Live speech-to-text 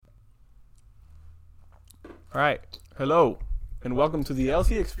All right. Hello, and welcome to the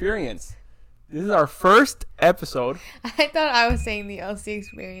LC Experience. This is our first episode. I thought I was saying the LC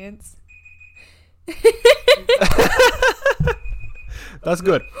Experience. That's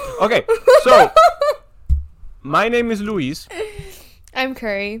good. Okay, so my name is Luis, I'm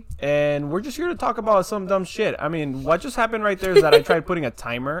Curry. and we're just here to talk about some dumb shit. I mean, what just happened right there is that I tried putting a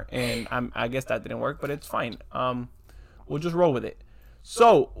timer, and I guess that didn't work, but it's fine. We'll just roll with it.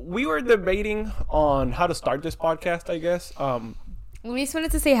 So we were debating on how to start this podcast, I guess. Luis wanted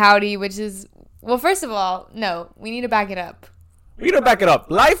to say howdy, which is... Well, first of all, no. We need to back it up. We need to back it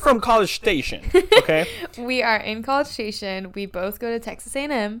up. Live from College Station, okay? We are in College Station. We both go to Texas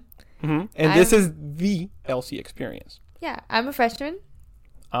A&M. Mm-hmm. And this is the LC Experience. Yeah, I'm a freshman.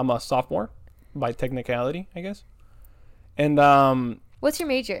 I'm a sophomore by technicality, I guess. And, What's your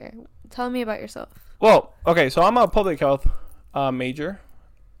major? Tell me about yourself. well, okay, so I'm a public health major.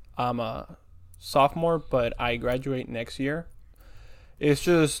 I'm a sophomore, but I graduate next year. It's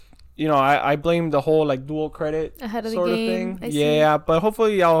just, I blame the whole, like, dual credit Ahead of the sort of game. thing. Yeah, but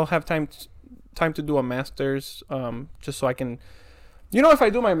hopefully I'll have time to do a master's, just so I can... if I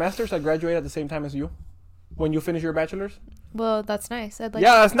do my master's, I graduate at the same time as you when you finish your bachelor's. Well, that's nice. I'd like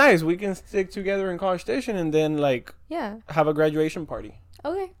Yeah, that's nice. We can stick together in College Station and then, like, Yeah. have a graduation party.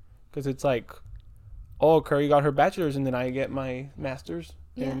 Okay. Because it's like, oh, Curry got her bachelor's and then I get my master's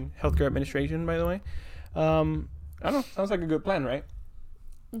in healthcare administration, by the way. I don't know. Sounds like a good plan, right?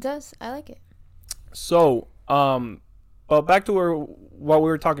 It does. I like it. So, but back to what we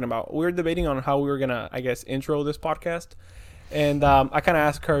were talking about. We were debating on how we were going to, I guess, intro this podcast. And I kind of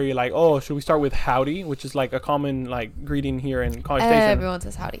asked Curry, like, oh, should we start with howdy, which is like a common, like, greeting here in College Station. Everyone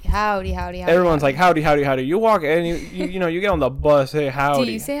says howdy. Howdy, howdy, howdy. Everyone's like, howdy, howdy, howdy. You walk and you get on the bus, hey, howdy.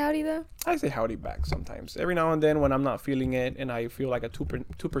 Do you say howdy, though? I say howdy back sometimes. Every now and then when I'm not feeling it and I feel like a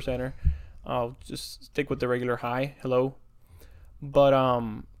 2%er, I'll just stick with the regular hi, hello. But,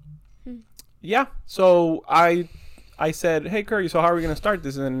 yeah. So I said, hey, Curry, so how are we going to start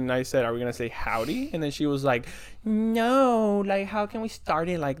this? And I said, are we going to say howdy? And then she was like, no, like, how can we start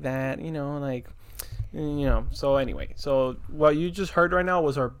it like that? So anyway, so what you just heard right now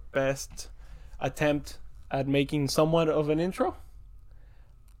was our best attempt at making somewhat of an intro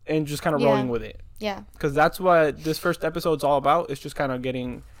and just kind of rolling with it. Yeah. Because that's what this first episode's all about. It's just kind of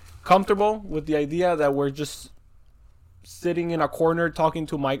getting comfortable with the idea that we're just sitting in a corner talking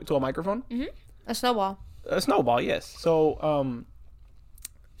to a microphone. Mm-hmm. A snowball. A snowball, yes. So,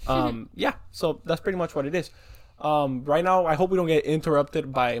 yeah. So that's pretty much what it is. Right now, I hope we don't get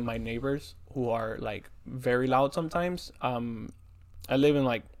interrupted by my neighbors who are, like, very loud sometimes. I live in,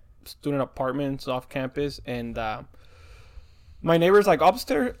 like, student apartments off campus, and my neighbors, like,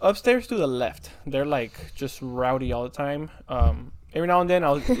 upstairs to the left, they're, like, just rowdy all the time. Every now and then,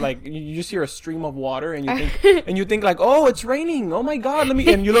 I'll like you just hear a stream of water, and you think like, oh, it's raining. Oh my God,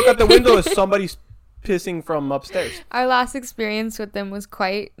 and you look at the window, as somebody's pissing from upstairs. Our last experience with them was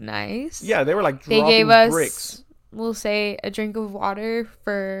quite nice. Yeah, they were like They dropping gave us, bricks we'll say, a drink of water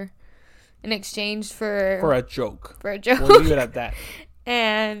in exchange for a joke. For a joke. We'll leave it at that.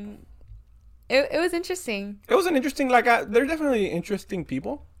 And it was interesting. It was an interesting, like, they're definitely interesting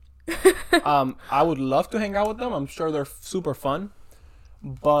people. I would love to hang out with them. I'm sure they're super fun.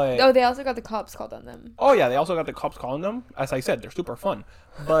 But oh, they also got the cops called on them. Oh yeah, they also got the cops calling them. As I said, they're super fun.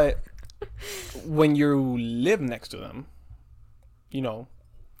 But when you live next to them, you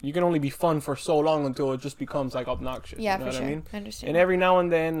can only be fun for so long until it just becomes, like, obnoxious. Yeah, you know for what sure. I mean? I understand. And every now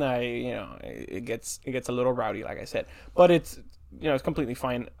and then, it gets a little rowdy, like I said. But it's it's completely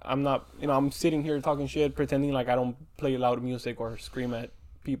fine. I'm not, I'm sitting here talking shit, pretending like I don't play loud music or scream at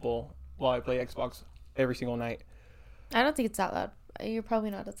people while I play Xbox every single night. I don't think it's that loud. You're probably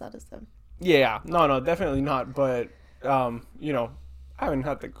not as loud as them. Yeah, no, definitely not. But I haven't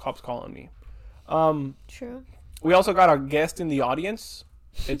had the cops calling me. True. We also got a guest in the audience.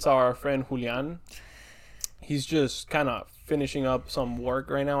 It's our friend Julian. He's just kind of finishing up some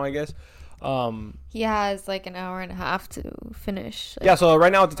work right now, I guess. He has like an hour and a half to finish. Yeah, so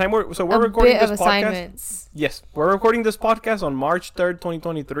right now at the time we're recording this podcast. Assignments. Yes, we're recording this podcast on March 3rd,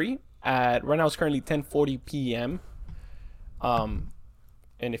 2023. Right now it's currently 10:40 p.m.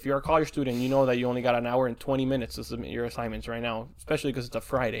 And if you're a college student, you know that you only got an hour and 20 minutes to submit your assignments right now, especially because it's a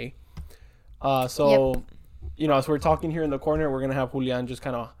Friday. So, as we're talking here in the corner, we're going to have Julian just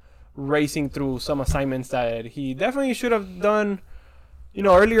kind of racing through some assignments that he definitely should have done,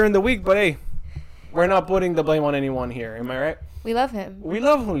 earlier in the week. But hey, we're not putting the blame on anyone here. Am I right? We love him. We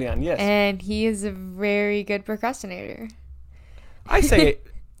love Julian, yes. And he is a very good procrastinator. I say it.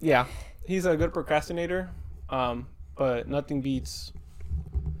 Yeah, he's a good procrastinator. But nothing beats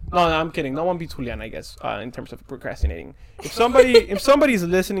No, I'm kidding. No one beats Julian, I guess, in terms of procrastinating. If somebody's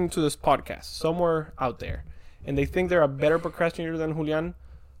listening to this podcast somewhere out there, and they think they're a better procrastinator than Julian,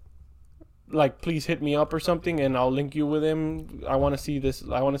 like, please hit me up or something, and I'll link you with him. I want to see this.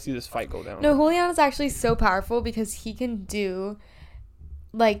 I want to see this fight go down. No, Julian is actually so powerful because he can do,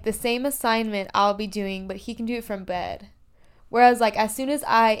 like, the same assignment I'll be doing, but he can do it from bed. Whereas, like, as soon as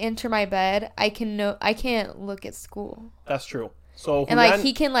I enter my bed, I can't look at school. That's true. So and like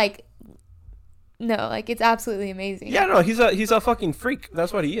he can like, no, like it's absolutely amazing. Yeah, no, he's a fucking freak.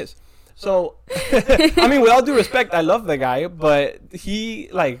 That's what he is. So, I mean, with all due respect, I love the guy, but he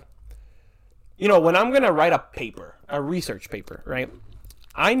like, you know, when I'm gonna write a research paper, right?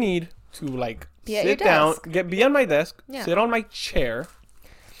 I need to like sit down, be on my desk, sit on my chair,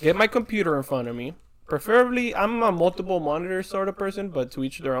 get my computer in front of me. Preferably, I'm a multiple monitor sort of person, but to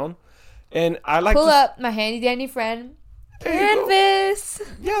each their own. And I like pull up my handy dandy friend. Canvas.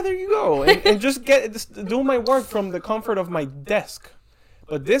 Yeah, there you go. And just do my work from the comfort of my desk.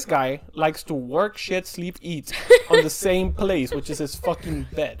 But this guy likes to work, shit, sleep, eat on the same place, which is his fucking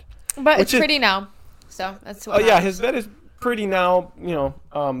bed. But it's pretty now. So that's what yeah, his bed is pretty now, you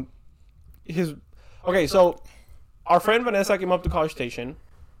know. Okay, so our friend Vanessa came up to College Station.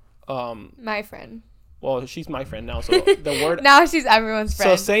 My friend. Well, she's my friend now, so the word... Now she's everyone's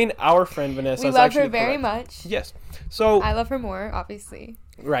friend. So saying our friend Vanessa is actually actually we love her very correct. much. Yes. So... I love her more, obviously.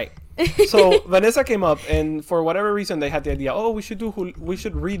 Right. So Vanessa came up, and for whatever reason, they had the idea, oh, we should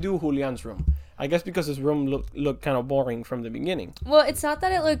redo Julian's room. I guess because his room looked kind of boring from the beginning. Well, it's not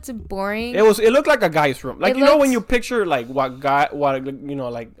that it looked boring. It looked like a guy's room. Like, know when you picture, like, what you know,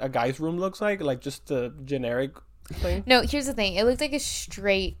 like, a guy's room looks like just a generic thing? No, here's the thing. It looked like a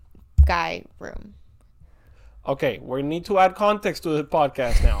straight guy room. Okay, we need to add context to the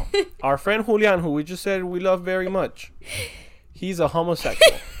podcast now. Our friend Julian, who we just said we love very much, he's a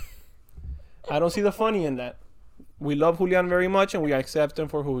homosexual. I don't see the funny in that. We love Julian very much, and we accept him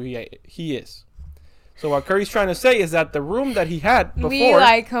for who he is. So what Curry's trying to say is that the room that he had before... We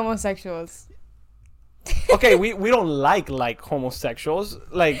like homosexuals. Okay, we don't like homosexuals.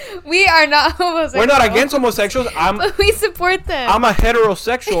 Like, we are not homosexuals. We're not against homosexuals. But we support them. I'm a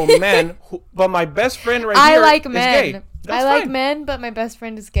heterosexual man, but my best friend here is gay. I like men, but my best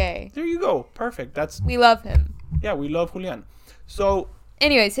friend is gay. There you go. Perfect. We love him. Yeah, we love Julian. So,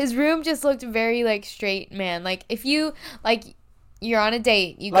 anyways, his room just looked very like straight man. Like if you you're on a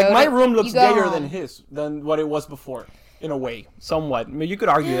date, my room looks gayer than what it was before. In a way, somewhat. I mean, you could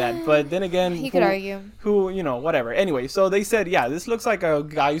argue that, but then again, could argue. Who, you know, whatever. Anyway, so they said, yeah, this looks like a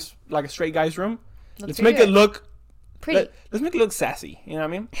straight guy's room. Let's make it look pretty. Let's make it look sassy. You know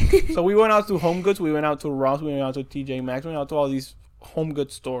what I mean? So we went out to Home Goods, we went out to Ross, we went out to TJ Maxx, we went out to all these home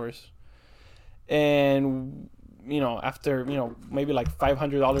goods stores, and you know, after maybe like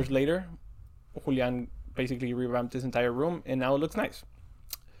 $500 later, Julian basically revamped his entire room, and now it looks nice.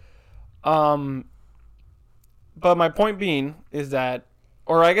 But my point being is that,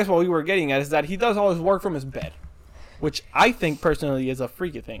 or I guess what we were getting at is that he does all his work from his bed, which I think personally is a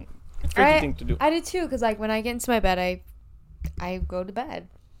freaky thing to do. I do too, because like when I get into my bed, I go to bed.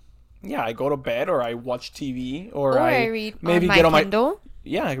 Yeah, I go to bed, or I watch TV, or I read maybe on my Kindle.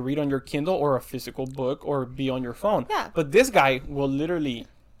 Yeah, I read on your Kindle or a physical book, or be on your phone. Yeah. But this guy will literally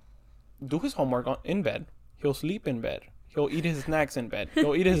do his homework in bed. He'll sleep in bed. He'll eat his snacks in bed.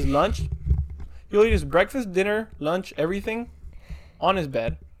 He'll eat his lunch. He'll eat his breakfast, dinner, lunch, everything on his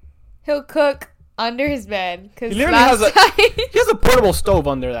bed. He'll cook under his bed. He literally has a portable stove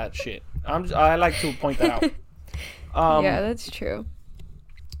under that shit. I like to point that out. Yeah, that's true.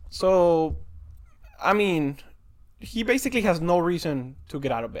 So, I mean, he basically has no reason to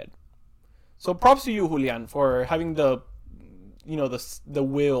get out of bed. So props to you, Julian, for having the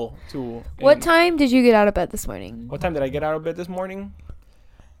will to... What time did you get out of bed this morning? What time did I get out of bed this morning?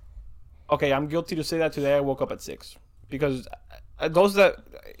 Okay, I'm guilty to say that today I woke up at 6. Because those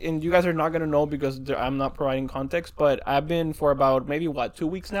and you guys are not going to know because I'm not providing context, but I've been for about maybe, 2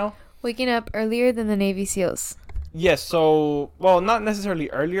 weeks now? Waking up earlier than the Navy SEALs. Yes, so, well, not necessarily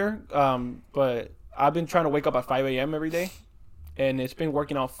earlier, but I've been trying to wake up at 5 a.m. every day. And it's been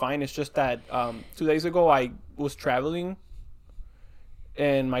working out fine. It's just that 2 days ago I was traveling.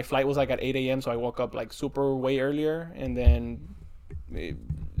 And my flight was like at 8 a.m. So I woke up like super way earlier. And then... it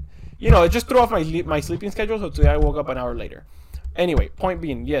just threw off my sleeping schedule, so today I woke up an hour later. Anyway, point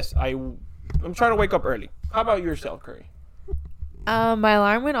being, yes, I'm trying to wake up early. How about yourself, Curry? My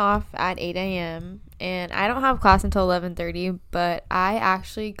alarm went off at 8 a.m. and I don't have class until 11:30, but I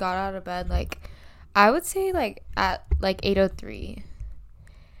actually got out of bed I would say at 8:03.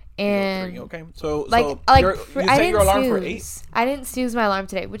 And 3. Okay. So like you I set didn't your alarm for 8? snooze. I didn't snooze my alarm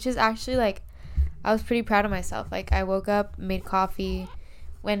today, which is actually like I was pretty proud of myself. Like I woke up, made coffee.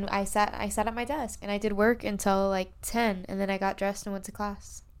 When I sat at my desk and I did work until like 10, and then I got dressed and went to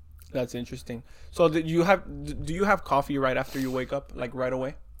class. That's interesting. So do you have coffee right after you wake up, like right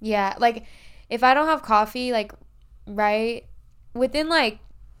away? Yeah, like if I don't have coffee, like right within like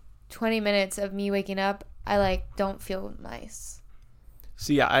 20 minutes of me waking up, I like don't feel nice.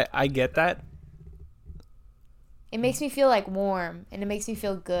 See, I get that. It makes me feel like warm and it makes me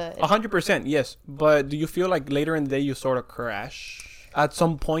feel good. 100%, yes. But do you feel like later in the day you sort of crash at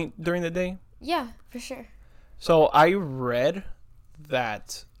some point during the day? Yeah, for sure. So I read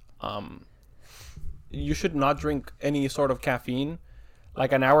that you should not drink any sort of caffeine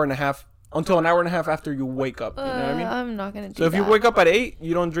like an hour and a half after you wake up. You know what I mean? I'm not gonna do that. So if you wake up at 8,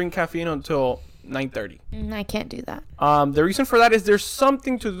 you don't drink caffeine until 9:30. I can't do that. The reason for that is there's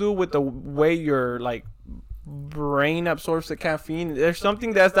something to do with the way your like brain absorbs the caffeine. There's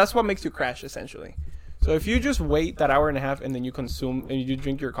something that's what makes you crash essentially. So if you just wait that hour and a half and then you consume and you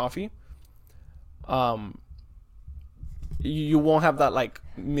drink your coffee, you won't have that like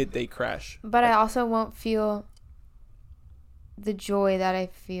midday crash. But I also won't feel the joy that I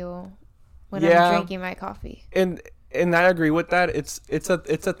feel when Yeah. I'm drinking my coffee. And I agree with that. It's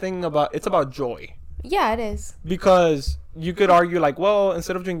a thing about joy. Yeah, it is. Because you could argue like, well,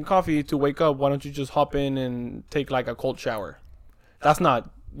 instead of drinking coffee to wake up, why don't you just hop in and take like a cold shower? That's not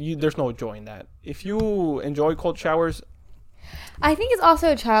there's no joy in that. If you enjoy cold showers, I think it's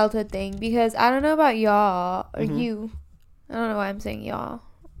also a childhood thing because I don't know about y'all or Mm-hmm. you. I don't know why I'm saying y'all.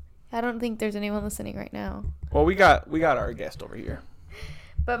 I don't think there's anyone listening right now. well, we got our guest over here.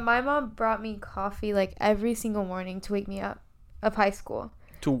 But my mom brought me coffee like every single morning to wake me up of high school.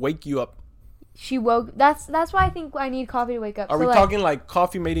 To wake you up. She woke. That's why I think I need coffee to wake up. Are So, we talking like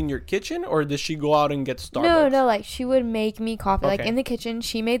coffee made in your kitchen, or does she go out and get Starbucks? No. Like she would make me coffee, like Okay. in the kitchen.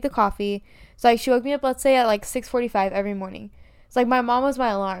 She made the coffee. So like she woke me up, let's say at like 6:45 every morning. It's like my mom was my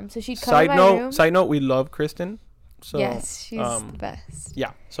alarm, so she'd come in my room. Side note, we love Kristen. So Yes, she's the best.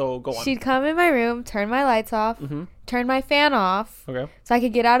 yeah. So go on. She'd come in my room, turn my lights off, Mhm. turn my fan off, Okay. so I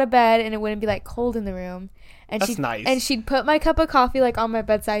could get out of bed and it wouldn't be like cold in the room. And That's nice. And she'd put my cup of coffee like on my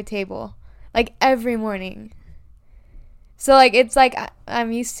bedside table, like every morning. So like it's like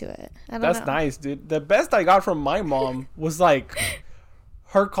I'm used to it. I don't That's know. nice, dude. The best I got from my mom was like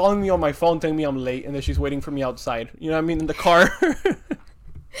her calling me on my phone telling me I'm late and that she's waiting for me outside. You know what I mean? In the car.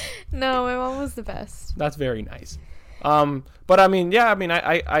 No, my mom was the best. That's very nice. But I mean, yeah, I mean,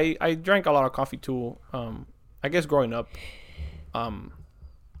 I drank a lot of coffee too. I guess growing up.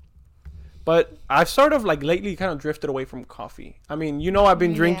 But I've sort of like lately kind of drifted away from coffee. I mean, I've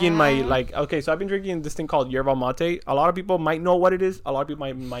been drinking my Yeah. like, okay, so I've been drinking this thing called yerba mate. A lot of people might know what it is. A lot of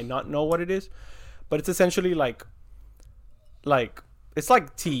people might not know what it is. But it's essentially like it's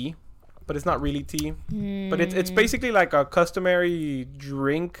like tea, but it's not really tea. But it's basically like a customary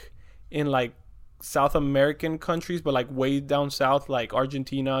drink in like South American countries, but like way down south, like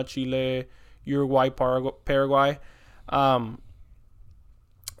Argentina, Chile, Uruguay, Paraguay.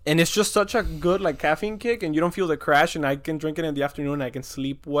 And it's just such a good like caffeine kick, and you don't feel the crash. And I can drink it in the afternoon, and I can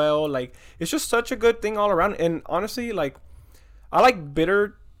sleep well. Like it's just such a good thing all around. And honestly, like I like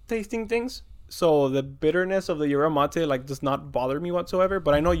bitter tasting things, so the bitterness of the yerba mate like does not bother me whatsoever.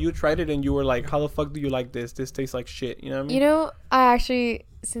 But I know you tried it, and you were like, "How the fuck do you like this? This tastes like shit." You know what I mean? You know, I actually,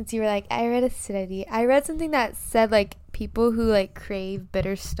 since you were like, I read a study. I read something that said like people who like crave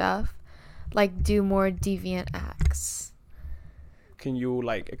bitter stuff, like do more deviant acts. Can you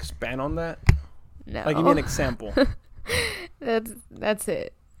like expand on that? No. Like give me an example. That's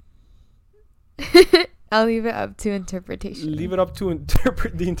it. I'll leave it up to interpretation. Leave it up to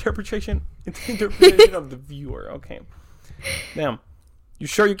the interpretation of the viewer. Okay. Damn. You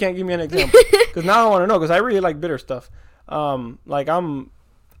sure you can't give me an example? Because now I want to know. Because I really like bitter stuff. Like I'm,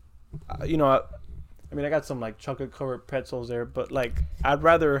 I mean, I got some like chocolate covered pretzels there, but like I'd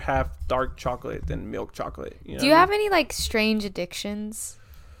rather have dark chocolate than milk chocolate. You know Do you have any like strange addictions?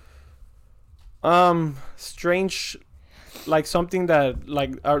 Strange, like something that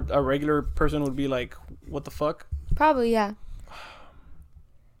like a regular person would be like, what the fuck? Probably, yeah.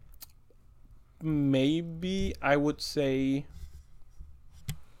 Maybe I would say.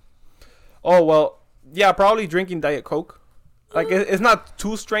 Oh well, yeah, probably drinking Diet Coke. Like it's not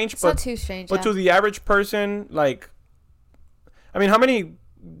too strange, It's but not too strange. but Yeah. to the average person, like, I mean, how many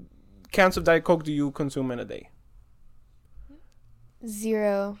cans of Diet Coke do you consume in a day?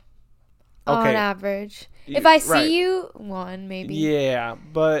 0 on Okay. average. You- If I see right. you, 1 maybe. Yeah,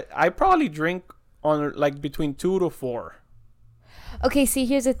 but I probably drink on like between 2 to 4. Okay, see,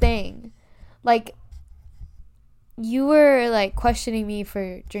 here's the thing. Like, you were, like, questioning me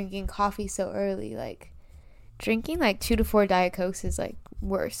for drinking coffee so early. Like, drinking, like, 2 to 4 Diet Cokes is, like,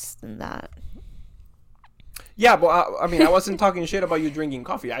 worse than that. Yeah, but I mean, I wasn't talking shit about you drinking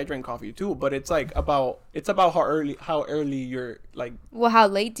coffee. I drink coffee too, but it's like about how early you're like. Well, how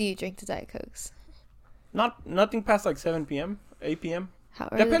late do you drink the Diet Cokes? Nothing past like 7 p.m., 8 p.m. How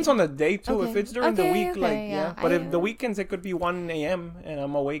early? Depends on the day too. Okay. If it's during the Okay, week, okay, like yeah. But if the weekends, it could be 1 a.m. and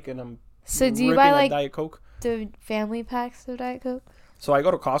I'm awake and I'm So do you ripping buy a like Diet Coke. the family packs of Diet Coke? So I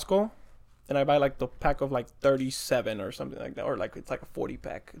go to Costco and I buy like the pack of like 37 or something like that, or like it's like a 40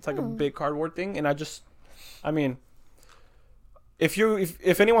 pack. It's like a big cardboard thing, and I mean,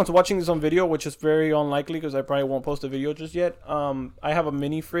 if anyone's watching this on video, which is very unlikely because I probably won't post a video just yet. I have a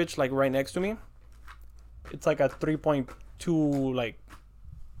mini fridge like right next to me. It's like a 3.2 like.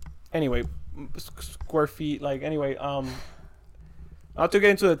 Anyway, square feet. Like anyway, not to get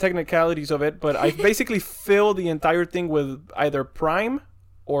into the technicalities of it, but I basically fill the entire thing with either Prime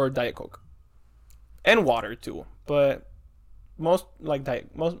or Diet Coke, and water too. But mostly Diet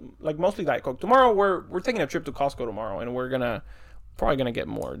Coke. Tomorrow we're taking a trip to Costco tomorrow, and we're probably gonna get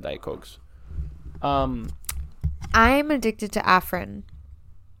more Diet Cokes. I'm addicted to Afrin.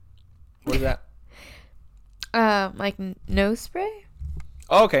 What is that? Like nose spray.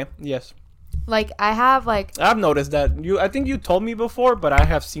 Oh, okay. Yes. Like I have like. I've noticed that I think you told me before, but I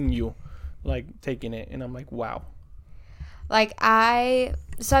have seen you like taking it, and I'm like, wow. Like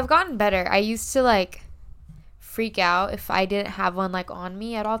so I've gotten better. I used to like freak out if I didn't have one like on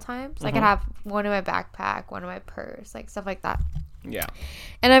me at all times. Like I'd have one in my backpack, one in my purse, like stuff like that. Yeah.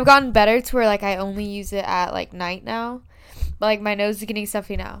 And I've gotten better to where like I only use it at like night now. But like my nose is getting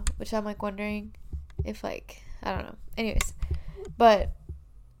stuffy now, which I'm like wondering if like I don't know. Anyways, but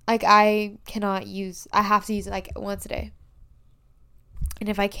like I have to use it like once a day. And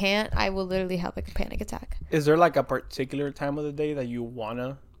if I can't, I will literally have like a panic attack. Is there like a particular time of the day that you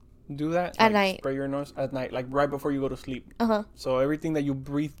wanna do that? At like, night. Spray your nose at night, like right before you go to sleep. So everything that you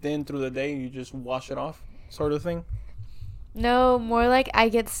breathed in through the day, you just wash it off, sort of thing. No, more like I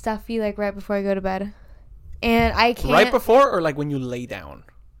get stuffy like right before I go to bed, and I can't. Right before, or like when you lay down.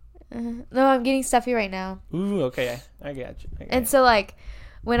 No, I'm getting stuffy right now. Ooh, okay, I got you. And so like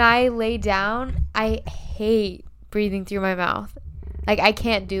when I lay down, I hate breathing through my mouth. Like I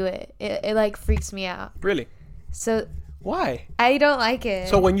can't do it. It like freaks me out. Really? So why? I don't like it.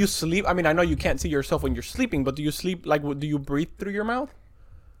 So when you sleep, I mean, I know you can't see yourself when you're sleeping, but do you sleep like? Do you breathe through your mouth?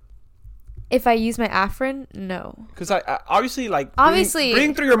 If I use my Afrin, no. Because I obviously like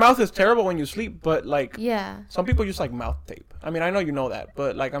breathing through your mouth is terrible when you sleep, but like some people use like mouth tape. I mean, I know you know that,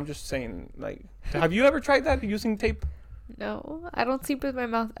 but like I'm just saying, like, have you ever tried that using tape? No, I don't sleep with my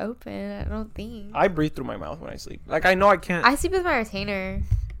mouth open. I don't think. I breathe through my mouth when I sleep. Like I know I can't. I sleep with my retainer.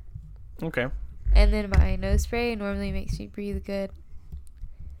 Okay. And then my nose spray normally makes me breathe good.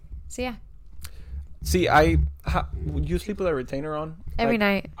 So yeah. See, would you sleep with a retainer on? Every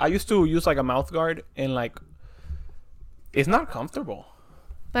night. I used to use like a mouth guard, and like, it's not comfortable.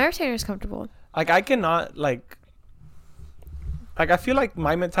 My retainer is comfortable. Like I cannot like I feel like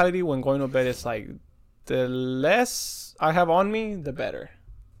my mentality when going to bed is like, the less I have on me, the better.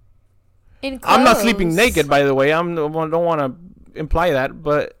 In clothes. I'm not sleeping naked, by the way. I don't want to imply that,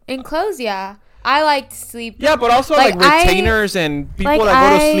 but in clothes, yeah. I like to sleep. Yeah, but also like retainers and people that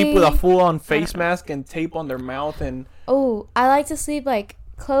go to sleep with a full-on face mask and tape on their mouth and. Oh, I like to sleep like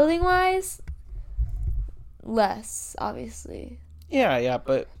clothing-wise. Less, obviously. Yeah,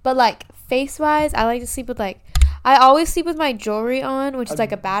 but like face-wise, I like to sleep with like. I always sleep with my jewelry on, which is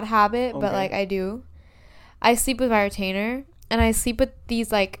like a bad habit, but like I do. I sleep with my retainer, and I sleep with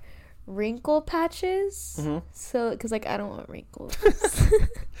these like wrinkle patches. So, because like I don't want wrinkles.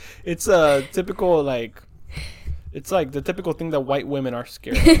 It's a typical like, it's like the typical thing that white women are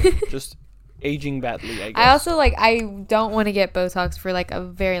scared of. Just aging badly, I guess. I also like I don't want to get Botox for like a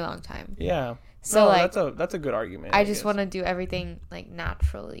very long time. Yeah. So like that's a good argument. I just want to do everything like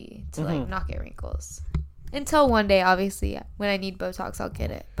naturally to like not get wrinkles. Until one day, obviously, when I need Botox, I'll get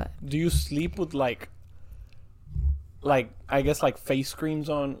it. But do you sleep with like I guess like face creams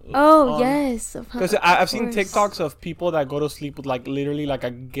on? Oh yes, because I've seen TikToks of people that go to sleep with like literally like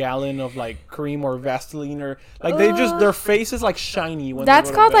a gallon of like cream or Vaseline or like their face is like shiny when that's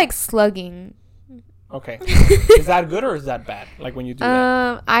they go called to bed. Like slugging. Okay, is that good or is that bad? Like when you do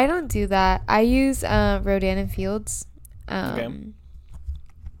that? I don't do that. I use Rodan and Fields. Okay.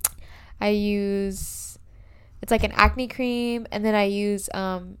 I use. It's like an acne cream, and then I use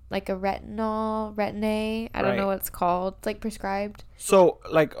like a Retin-A. I don't know what it's called. It's like prescribed. So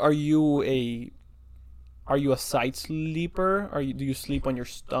like, are you are you a side sleeper? Do you sleep on your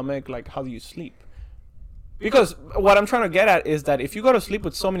stomach? Like, how do you sleep? Because what I'm trying to get at is that if you go to sleep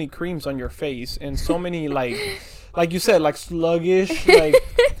with so many creams on your face and so many like you said, like sluggish,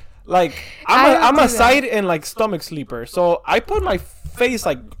 like I'm a side and like stomach sleeper. So I put my face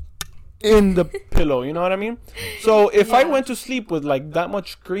like in the pillow, you know what I mean? So if I went to sleep with like that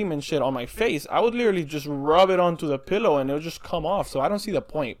much cream and shit on my face, I would literally just rub it onto the pillow and it would just come off. So I don't see the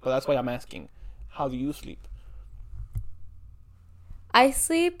point, but that's why I'm asking, how do you sleep? I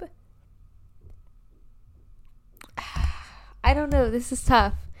sleep, I don't know, this is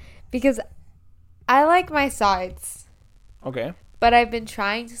tough because I like my sides. Okay. But I've been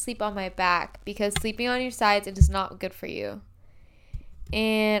trying to sleep on my back because sleeping on your sides, it is not good for you.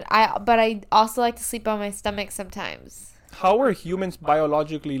 And I also like to sleep on my stomach sometimes. How are humans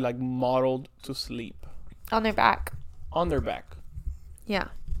biologically like modeled to sleep? On their back. On their back. Yeah.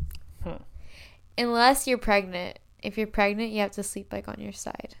 Unless you're pregnant. If you're pregnant, you have to sleep like on your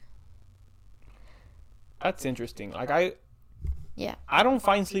side. That's interesting. Like Yeah. I don't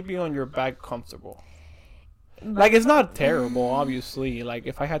find sleeping on your back comfortable. Like, it's not terrible, obviously. Like,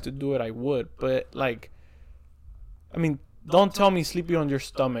 if I had to do it, I would. But, like, I mean, don't tell me sleeping on your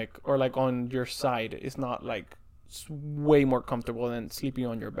stomach or, like, on your side is not, like, way more comfortable than sleeping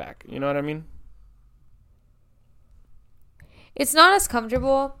on your back. You know what I mean? It's not as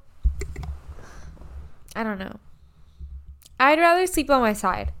comfortable. I don't know. I'd rather sleep on my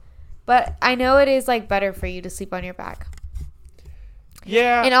side. But I know it is, like, better for you to sleep on your back.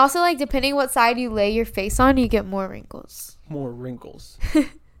 Yeah. And also, like, depending what side you lay your face on, you get more wrinkles. More wrinkles.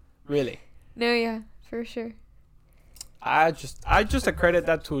 Really? No, yeah, for sure. I just accredit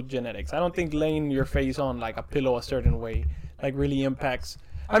that to genetics. I don't think laying your face on, like, a pillow a certain way, like, really impacts.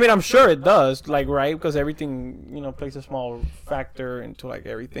 I mean, I'm sure it does, like, right? Because everything, you know, plays a small factor into, like,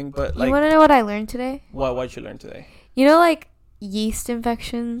 everything. But, like... You want to know what I learned today? What'd you learn today? You know, like, yeast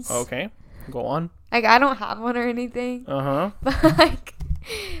infections? Okay. Go on. Like, I don't have one or anything. Uh-huh. But, like,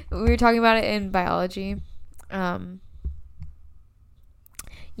 we were talking about it in biology.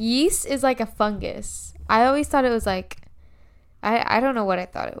 Yeast is like a fungus. I always thought it was like... I don't know what I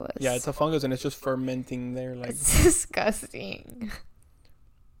thought it was. Yeah, it's a fungus and it's just fermenting there. Like, it's disgusting.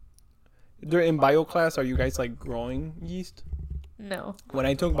 In bio class, are you guys, like, growing yeast? No. When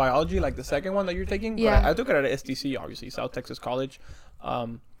I took biology, like the second one that you're taking, yeah. I took it at STC, obviously, South Texas College.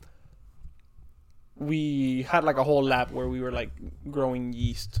 We had like a whole lab where we were like growing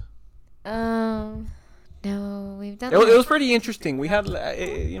yeast. No, we've done. It was pretty interesting. We had,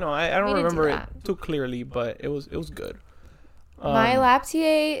 you know, I don't remember it too clearly, but it was good. My lab TA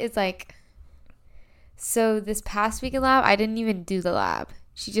is like. So this past week in lab, I didn't even do the lab.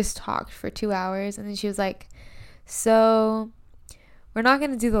 She just talked for 2 hours, and then she was like, "So, we're not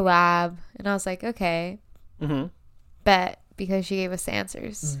gonna do the lab," and I was like, "Okay." Mm-hmm. Bet. Because she gave us the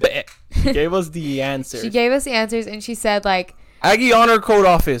answers. Bet. She gave us the answers. She gave us the answers, and she said, like... Aggie Honor Code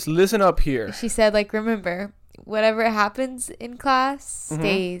Office, listen up here. She said, like, remember, whatever happens in class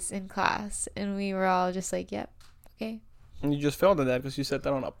stays in class. And we were all just like, yep, okay. And you just failed at that because you said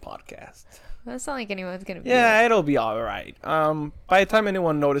that on a podcast. Well, it's not like anyone's going to be... Yeah, it'll be all right. By the time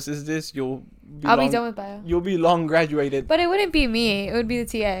anyone notices this, I'll be done with bio. You'll be long graduated. But it wouldn't be me. It would be the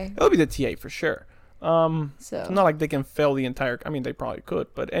TA. It'll be the TA for sure. So it's not like they can fail the entire... I mean, they probably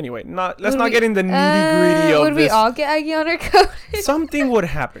could. But anyway, let's not get in the nitty-gritty of would this. We all get Aggie Honor Code? Something would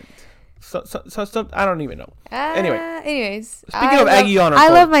happen. So, I don't even know. Anyways. Speaking of Aggie Honor Code. I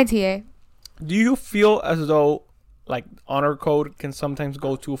love my TA. Do you feel as though, like, honor code can sometimes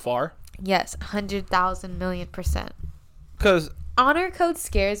go too far? Yes, 100,000,000,000%. Because... Honor code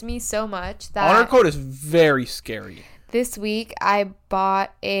scares me so much that... Honor code is very scary. This week, I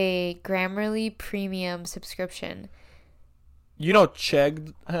bought a Grammarly premium subscription. You know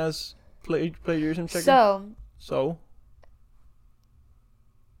Chegg has plagiarism checking? So?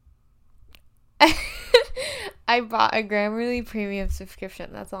 I bought a Grammarly premium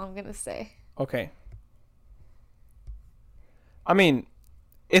subscription. That's all I'm going to say. Okay. I mean,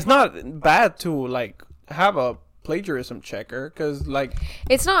 it's not bad to, like, have a plagiarism checker because, like,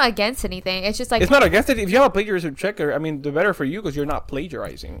 it's not against anything. It's just like, it's not against it. If you have a plagiarism checker, I mean, the better for you because you're not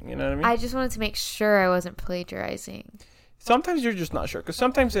plagiarizing. You know what I mean? I just wanted to make sure I wasn't plagiarizing. Sometimes you're just not sure because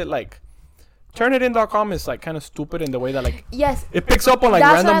sometimes it, like, Turnitin.com is, like, kind of stupid in the way that, like, yes, it picks up on, like,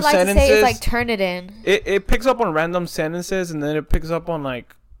 that's random what I like sentences. To say is, like, Turnitin. It picks up on random sentences and then it picks up on,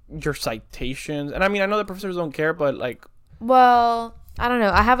 like, your citations. And I mean, I know the professors don't care, but, like, well, I don't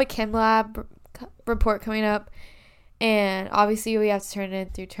know. I have a Chem Lab report coming up. And obviously we have to turn it in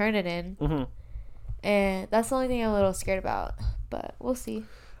through Turnitin. Mm-hmm. And that's the only thing I'm a little scared about. But we'll see.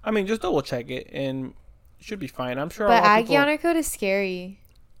 I mean, just double check it. And should be fine. I'm sure. But Aggie honor code is scary.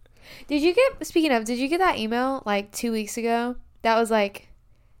 Did you get that email like 2 weeks ago that was like,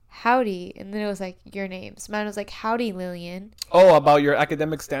 howdy, and then it was like your names. Mine was like, howdy, Lillian. Oh, about your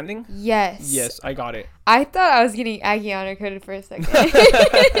academic standing? Yes. Yes, I got it. I thought I was getting Aggie honor coded for a second.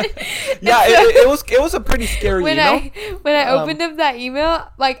 Yeah, it was a pretty scary when email. When I opened up that email,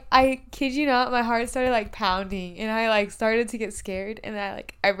 like, I kid you not, my heart started like pounding, and I like started to get scared, and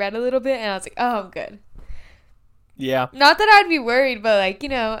I read a little bit, and I was like, oh, I'm good. Yeah. Not that I'd be worried, but like,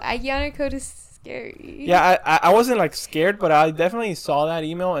 Aggie honor code is scary. Yeah, I wasn't like scared, but I definitely saw that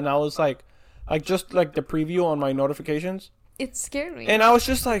email, and I was like just like the preview on my notifications. It scared me. And I was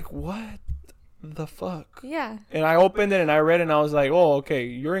just like, what the fuck? Yeah. And I opened it and I read it and I was like, oh, okay,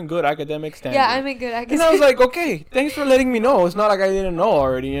 you're in good academic standing. Yeah, I'm in good academic. And I was like, okay, thanks for letting me know. It's not like I didn't know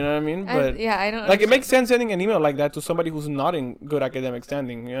already, you know what I mean? But I don't. Like, it makes sense sending an email like that to somebody who's not in good academic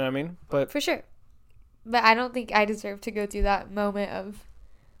standing, you know what I mean? But for sure. But I don't think I deserve to go through that moment of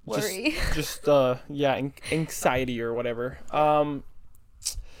worry. Anxiety or whatever.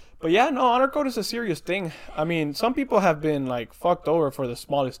 But yeah, no, honor code is a serious thing. I mean, some people have been like fucked over for the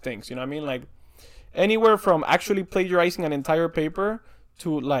smallest things, you know what I mean? Like anywhere from actually plagiarizing an entire paper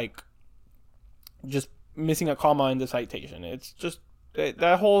to like just missing a comma in the citation. It's just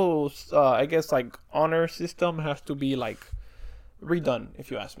that whole I guess like honor system has to be like redone,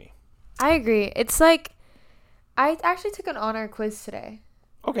 if you ask me. I agree. It's like I actually took an honor quiz today.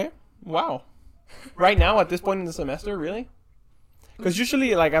 Okay. Wow. Right now at this point in the semester, really? Because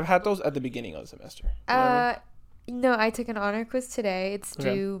usually, like, I've had those at the beginning of the semester. You know what I mean? No, I took an honor quiz today. It's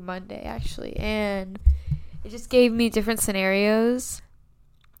due Monday, actually. And it just gave me different scenarios.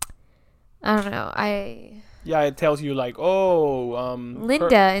 I don't know. Yeah, it tells you, like,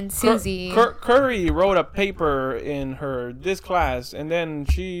 Linda and Susie. Curry wrote a paper in this class, and then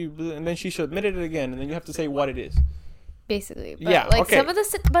she submitted it again, and then you have to say what it is. Basically. But yeah, like, okay. some of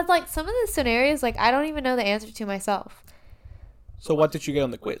the scenarios, like, I don't even know the answer to myself. So what did you get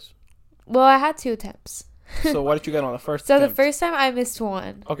on the quiz? Well, I had 2 attempts. So what did you get on the first So attempt? the first time I missed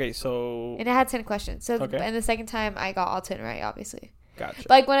 1. Okay, so... And it had 10 questions. So okay. And the second time I got all 10 right, obviously. Gotcha.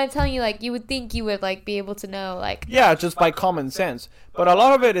 Like, when I'm telling you, like, you would think you would, like, be able to know, like... Yeah, just by common sense. But a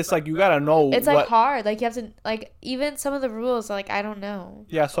lot of it is, like, you gotta know it's, like, hard. Like, you have to... Like, even some of the rules, like, I don't know.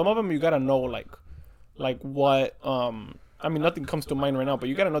 Yeah, some of them you gotta know, like what... I mean, nothing comes to mind right now, but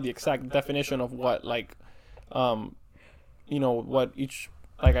you gotta know the exact definition of what, like... what each...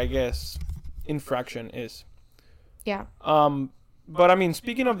 like, I guess, infraction is. Yeah. But I mean,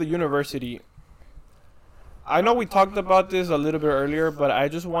 speaking of the university, I know we talked about this a little bit earlier, but I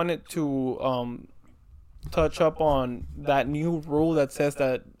just wanted to touch up on that new rule that says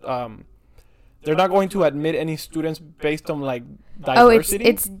that they're not going to admit any students based on like diversity. Oh,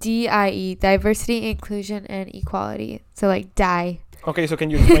 it's DIE, diversity, inclusion, and equality. So like DIE. Okay, so can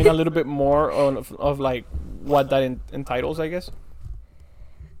you explain a little bit more of like what that entitles, I guess?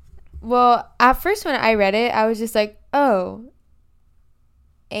 Well, at first when I read it, I was just like, oh,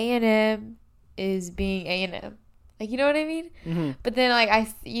 A&M is being A&M. Like, you know what I mean? Mm-hmm. But then, like,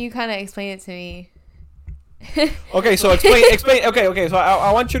 you kind of explained it to me. Okay, so explain. Okay. So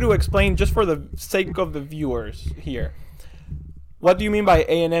I want you to explain, just for the sake of the viewers here. What do you mean by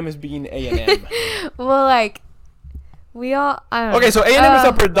A&M is being A&M? Well, like, I don't know. Okay, so A&M is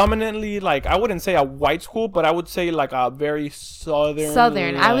a predominantly, like, I wouldn't say a white school, but I would say, like, a very southern.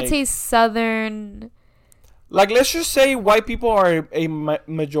 Southern. Like, I would say southern. Like, let's just say white people are a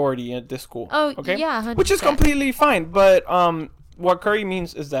majority at this school. Oh, okay? yeah, 100%. Which is completely fine. But what Curry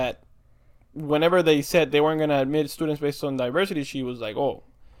means is that whenever they said they weren't going to admit students based on diversity, she was like, oh,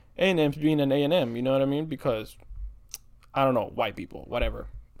 A&M's being an A&M. You know what I mean? Because, I don't know, white people, whatever.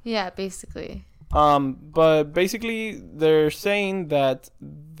 Yeah, basically. But basically, they're saying that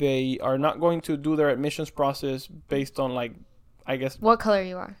they are not going to do their admissions process based on, like, I guess... what color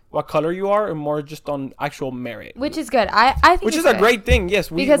you are. What color you are, and more just on actual merit. Which is good. I think Which is good. a great thing, yes.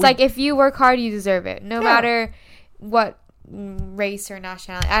 Because, like, if you work hard, you deserve it. No Yeah. matter what race or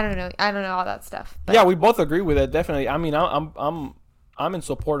nationality. I don't know all that stuff. But. Yeah, we both agree with it, definitely. I mean, I'm in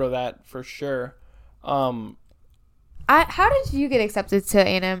support of that, for sure. How did you get accepted to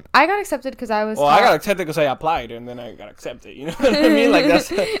A&M? I got accepted because I was. Well, I got accepted because I applied, and then I got accepted. You know what I mean? Like, that's.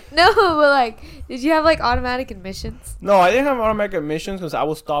 No, but like, did you have like automatic admissions? No, I didn't have automatic admissions because I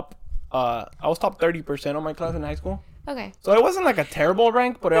was top 30% of my class in high school. Okay. So it wasn't like a terrible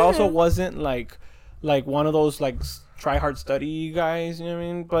rank, but it also wasn't like one of those like try hard study guys. You know what I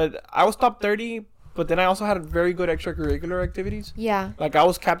mean? But I was top 30. But then I also had very good extracurricular activities. Yeah. Like, I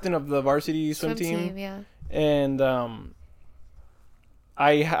was captain of the varsity swim team. Yeah. And I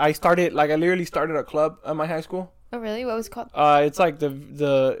I started like I literally started a club at my high school. Oh, really? What was it called? It's like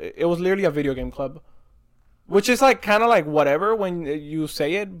it was literally a video game club, which is like kind of like whatever when you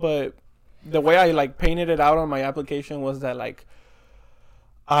say it, but the way I like painted it out on my application was that like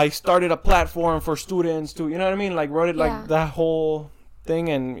I started a platform for students to, you know what I mean? Like wrote it like that whole thing,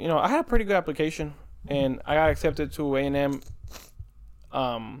 and you know I had a pretty good application, and I got accepted to A&M.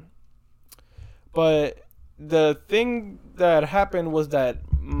 But the thing that happened was that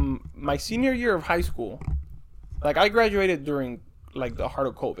my senior year of high school, like I graduated during like the heart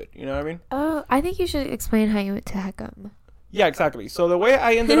of COVID. You know what I mean? Oh, I think you should explain how you went to Heckham. Yeah, exactly. So the way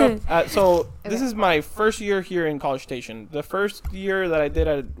I ended up, this is my first year here in College Station. The first year that I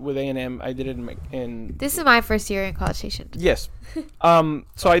did with A&M, I did it in. This is my first year in College Station. Yes. So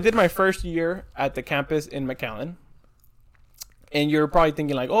I did my first year at the campus in McAllen. And you're probably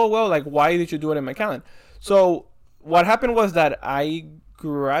thinking like, oh, well, like, why did you do it in McAllen? So what happened was that I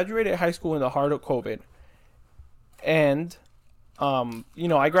graduated high school in the heart of COVID. And, you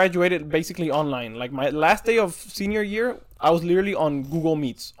know, I graduated basically online. Like my last day of senior year, I was literally on Google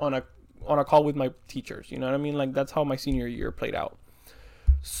Meets on a call with my teachers. You know what I mean? Like that's how my senior year played out.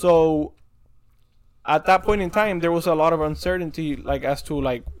 So at that point in time, there was a lot of uncertainty, like as to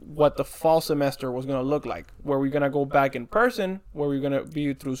like what the fall semester was gonna look like. Were we gonna go back in person? Were we gonna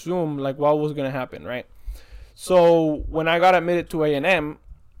be through Zoom? Like what was gonna happen, right? So when I got admitted to A&M,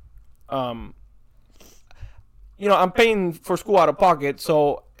 you know, I'm paying for school out of pocket,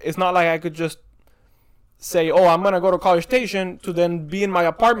 so it's not like I could just say, oh, I'm gonna go to College Station to then be in my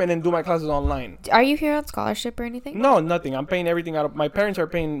apartment and do my classes online. Are you here on scholarship or anything? No, nothing. I'm paying everything out of. My parents are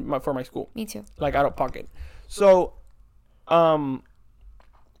paying for my school. Me too. Like out of pocket. So, so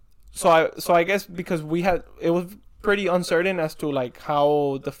I guess because it was pretty uncertain as to like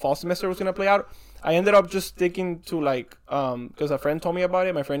how the fall semester was gonna play out. I ended up just sticking to like because a friend told me about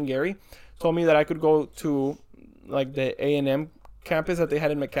it. My friend Gary told me that I could go to like the A&M campus that they had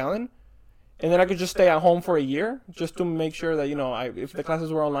in McAllen. And then I could just stay at home for a year just to make sure that, you know, if the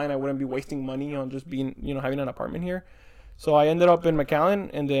classes were online, I wouldn't be wasting money on just being, you know, having an apartment here. So I ended up in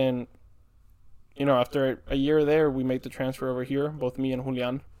McAllen. And then, you know, after a year there, we made the transfer over here, both me and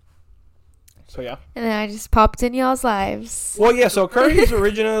Julian. So, yeah. And then I just popped in y'all's lives. Well, yeah. So Curry is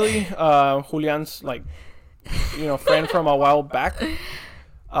originally Julian's, like, you know, friend from a while back.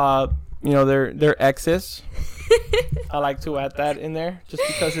 You know, they're exes. I like to add that in there just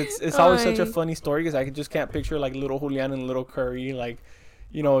because it's always such a funny story because I just can't picture like little Julian and little Curry like,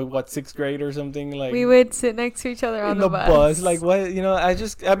 you know, what, 6th grade or something, like we would sit next to each other on the bus. Like what, you know, I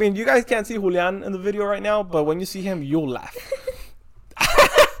mean you guys can't see Julian in the video right now, but when you see him you'll laugh.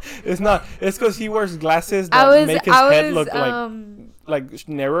 It's because he wears glasses that make his head look like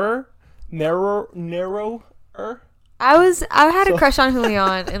narrower. I had a crush on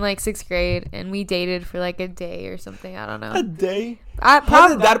Julian in like 6th grade, and we dated for like a day or something. I don't know. A day? How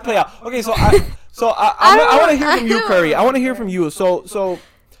did that play out? Okay, so I want to hear from you, Curry. I want to hear from you. So,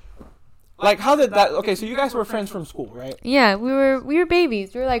 like, how did that? Okay, so you guys were friends from school, right? Yeah, we were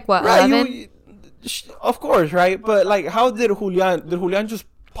babies. We were like what, 11? Of course, right? But like, how did Julian just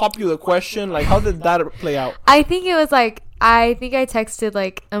pop you the question? Like, how did that play out? I think it was like. I think I texted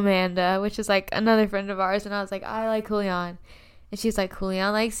like Amanda, which is like another friend of ours, and I was like, I like Julian, and she's like,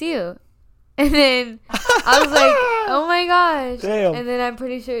 Julian likes you, and then I was like, oh my gosh. Damn. And then I'm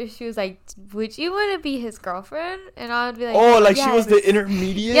pretty sure she was like, would you want to be his girlfriend? And I would be like, oh, like yes. She was the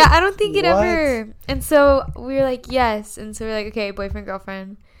intermediate. Yeah, I don't think it ever. And so we were like, yes, and so we're like, okay, boyfriend,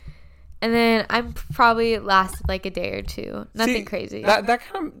 girlfriend. And then I'm probably lasted like a day or two, nothing crazy.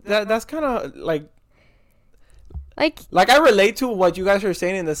 That's kind of like I relate to what you guys are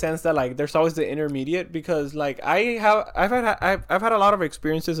saying in the sense that like there's always the intermediate because like I've had a lot of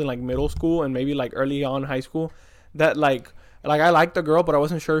experiences in like middle school and maybe like early on high school that like I liked the girl but I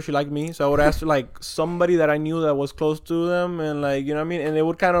wasn't sure she liked me, so I would ask like somebody that I knew that was close to them and like, you know what I mean, and they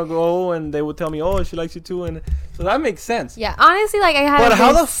would kind of go and they would tell me, oh, she likes you too, and so that makes sense. Yeah, honestly, like I had. But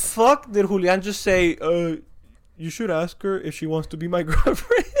how the fuck did Julian just say, you should ask her if she wants to be my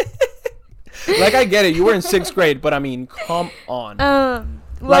girlfriend? Like, I get it. You were in 6th grade, but I mean, come on. Well,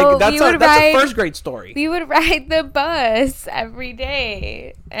 like, that's a first grade story. We would ride the bus every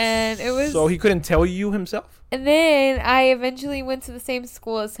day. And it was... So he couldn't tell you himself? And then I eventually went to the same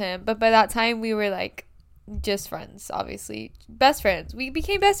school as him. But by that time, we were, like, just friends, obviously. Best friends. We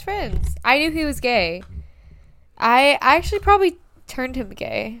became best friends. I knew he was gay. I actually probably turned him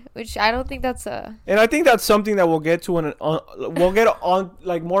gay, which I don't think that's a... And I think that's something that we'll get to we'll get on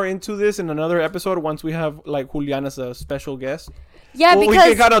like more into this in another episode once we have like Julian as a special guest. Yeah, because we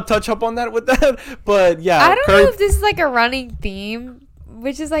can kind of touch up on that with that. But yeah, I don't know if this is like a running theme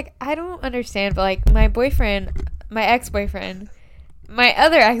which is like, I don't understand, but like my ex-boyfriend, my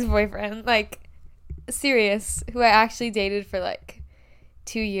other ex-boyfriend, like serious, who I actually dated for like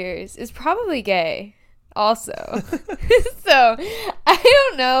 2 years, is probably gay also. So I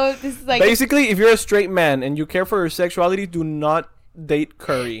don't know if this is like, basically, if you're a straight man and you care for your sexuality, do not date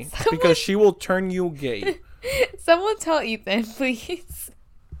Curry because she will turn you gay. someone tell Ethan, please.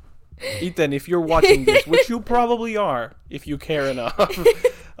 Ethan, if you're watching this, which you probably are, if you care enough.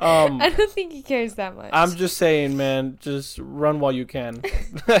 I don't think he cares that much. I'm just saying, man, just run while you can.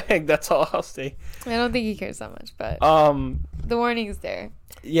 That's all I'll say. I don't think he cares that much, but the warning is there.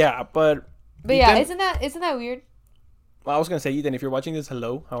 Yeah, but But Ethan, yeah, isn't that weird? well, I was gonna say, Ethan, if you're watching this,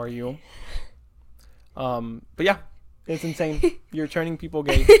 hello, how are you? But yeah, it's insane. You're turning people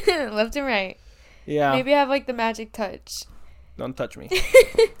gay. Left and right. Yeah, Maybe I have like the magic touch. don't touch me.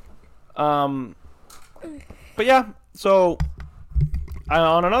 But yeah, so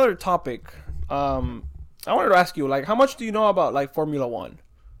on another topic, I wanted to ask you, like, how much do you know about like Formula One?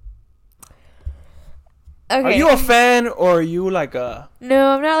 Okay. Are you a fan or are you like a?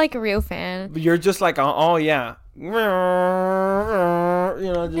 No, I'm not like a real fan. You're just like, oh yeah, you know,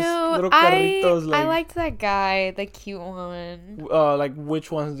 just No, little carritos. I Like, liked that guy, the cute one. like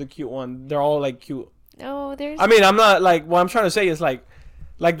which one's the cute one? They're all like cute. No, there's. I mean, I'm not like what I'm trying to say is like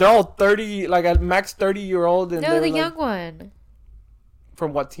they're all 30, like at max 30-year-old, and no, they're the like, young one.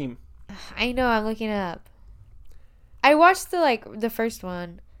 from what team? I know. I'm looking it up. I watched the first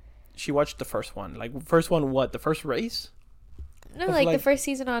one. She watched the first one. Like first one, what? The first race? No, Of, like the like- first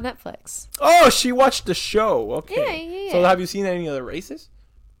season on Netflix. Oh, she watched the show. Okay. Yeah. So have you seen any of the races?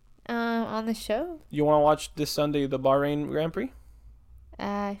 On the show. You want to watch this Sunday the Bahrain Grand Prix?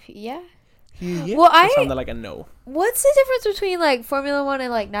 Yeah. Yeah. Well, That sounded like a no. What's the difference between like Formula One and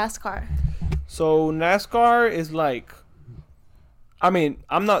like NASCAR? So NASCAR is like, I mean,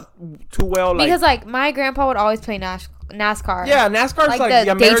 I'm not too well like. Because like my grandpa would always play NASCAR. Yeah, NASCAR's like the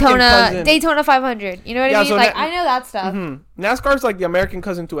the American cousin. Daytona 500. You know what Yeah, I mean? so Like I know that stuff. NASCAR's like the American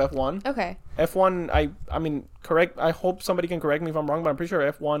cousin to F1. Okay. F1, I mean, correct. I hope somebody can correct me if I'm wrong, but I'm pretty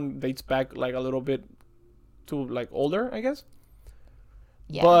sure F1 dates back like a little bit to like older, I guess.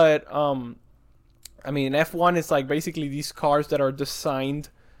 Yeah. But I mean, F1 is like basically these cars that are designed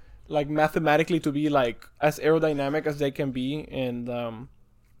like mathematically to be like as aerodynamic as they can be, and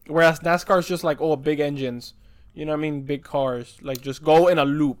whereas NASCAR is just like big engines, you know what I mean, big cars like just go in a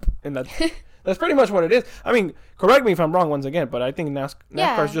loop, and that's pretty much what it is. I mean, correct me if I'm wrong once again, but I think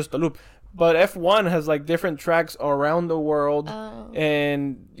NASCAR is just a loop. But F1 has like different tracks around the world,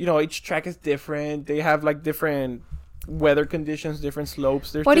 and you know each track is different. They have like different weather conditions, different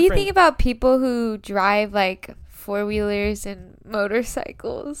slopes. What do you think about people who drive like 4-wheelers and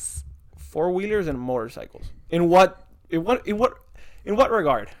motorcycles? 4-wheelers and motorcycles? In what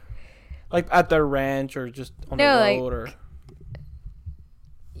regard? Like at the ranch or just on the road, or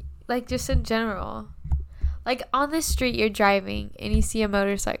like just in general? Like on the street you're driving and you see a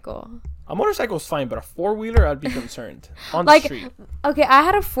motorcycle. A motorcycle's fine, but a 4-wheeler I'd be concerned on like, the street. Okay, I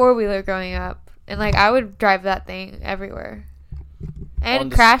had a 4-wheeler growing up, and like I would drive that thing everywhere. And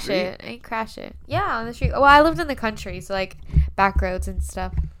crash it. Yeah, on the street. Well, I lived in the country, so like back roads and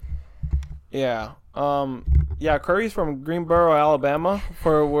stuff. Yeah. Yeah, Curry's from Greensboro, Alabama.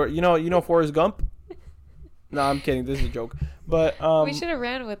 You know Forrest Gump? No, I'm kidding. This is a joke. But we should have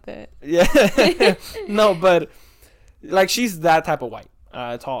ran with it. Yeah. No, but like she's that type of white.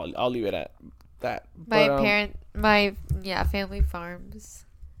 It's all. I'll leave it at that. My family farms.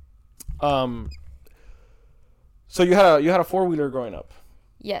 So you had a 4-wheeler growing up.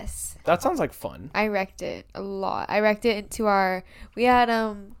 Yes. That sounds like fun. I wrecked it a lot. I wrecked it into we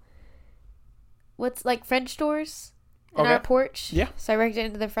had what's like French doors in our porch. Yeah. So I wrecked it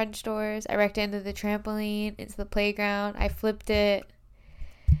into the French doors. I wrecked it into the trampoline, into the playground. I flipped it.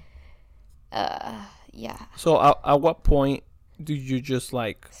 Yeah. So at what point do you just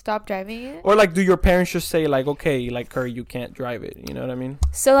like stop driving it? Or like do your parents just say like, okay, like Curry, you can't drive it, you know what I mean?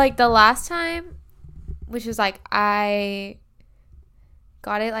 So like the last time, which was like I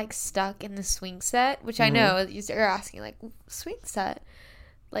got it like stuck in the swing set, which I know you're asking like swing set,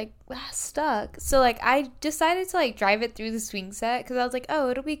 like stuck. So like I decided to like drive it through the swing set because I was like, oh,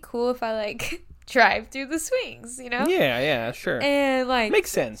 it'll be cool if I like drive through the swings, you know? Yeah, sure. And like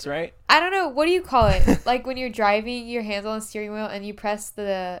makes sense, right? I don't know, what do you call it? Like when you're driving your hands on the steering wheel and you press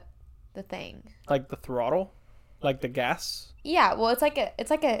the thing. Like the throttle? Like the gas? Yeah, well it's like a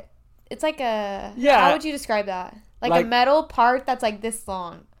yeah. How would you describe that? Like a metal part that's like this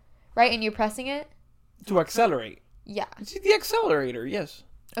long, right? And you're pressing it to accelerate. Yeah. It's the accelerator, yes.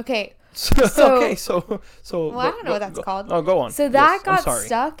 Okay. Okay, so Well, I don't know what that's called. Oh, go on. So that Yes, I'm got sorry.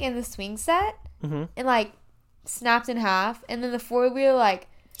 stuck in the swing set Mm-hmm. and like snapped in half, and then the four-wheeler like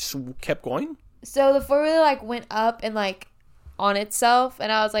Just kept going. so the four-wheeler like went up and like on itself,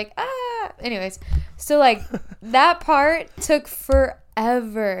 and I was like, ah. Anyways, so like that part took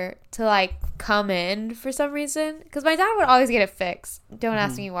forever to like come in for some reason, because my dad would always get it fixed. Don't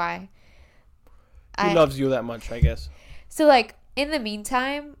ask me why. He loves you that much, I guess. So like in the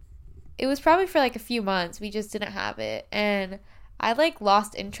meantime, it was probably for like a few months we just didn't have it, and I like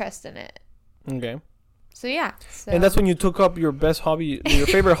lost interest in it. Okay. So yeah. So. And that's when you took up your best hobby, your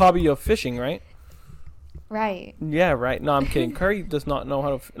favorite hobby of fishing, right? Right. Yeah, right. No, I'm kidding. Curry does not know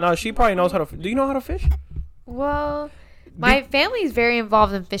how to. No, she probably knows how to. Do you know how to fish? Well, my family is very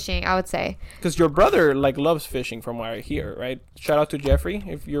involved in fishing, I would say. Because your brother like loves fishing, from what I hear, right? Shout out to Jeffrey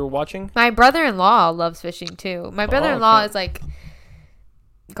if you're watching. My brother-in-law loves fishing too. My brother-in-law okay. is like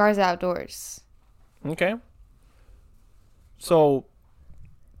Garza Outdoors. Okay. So,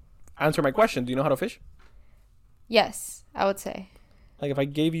 answer my question. Do you know how to fish? Yes, I would say. Like, if I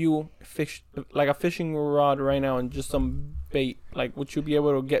gave you like a fishing rod right now and just some bait, like, would you be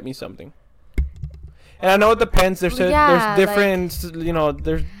able to get me something? And I know it depends. There's Yeah, different,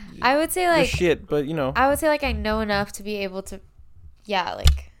 there's I would say there's like shit, but I would say like I know enough to be able to, yeah,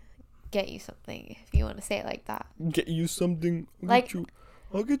 like get you something if you want to say it like that. get you something. Like-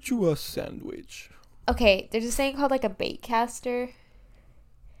 I'll get you a sandwich. Okay, there's a saying called like a bait caster.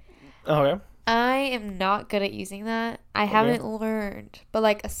 Okay. I am not good at using that. I haven't learned, but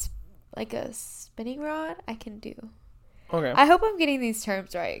like a spinning rod I can do. Okay. I hope I'm getting these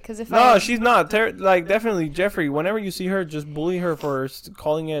terms right, because if No, she's not. Like, definitely, Jeffrey, whenever you see her, just bully her for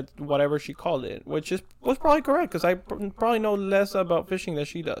calling it whatever she called it, which was probably correct, because I probably know less about fishing than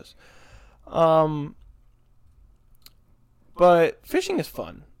she does. But fishing is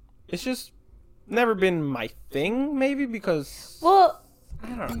fun. It's just never been my thing, maybe, because... well, I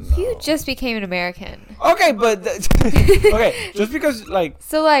don't know. you just became an American. Okay, but... okay, just because, like...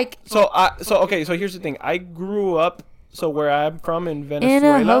 So like So here's the thing. I grew up... So where I'm from in in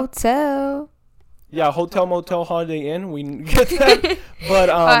Venezuela... a hotel. Yeah, hotel, motel, Holiday Inn. We get that.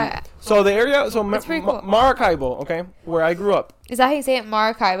 But so the area, so That's pretty cool. Maracaibo, okay, where I grew up. Is that how you say it,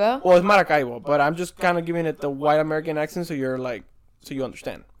 Maracaibo? Well, it's Maracaibo, but I'm just kind of giving it the white American accent, so you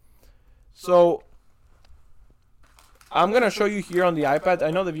understand. So I'm gonna show you here on the iPad.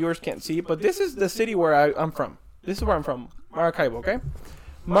 I know the viewers can't see, but this is the city where I'm from. This is where I'm from, Maracaibo. Okay,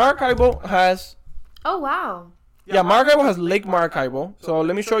 Maracaibo has. Oh wow. Yeah, Maracaibo has Lake Maracaibo. So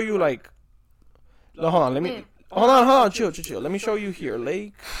let me show you hold on, hold on, chill. Let me show you here,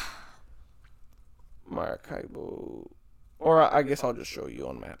 Lake Maracaibo, or I guess I'll just show you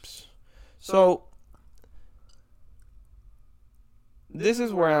on maps. So this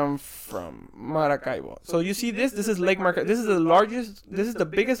is where I'm from, Maracaibo. So you see this is Lake Maracaibo. This is the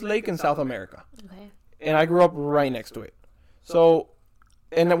biggest lake in South America, Okay. and I grew up right next to it. So.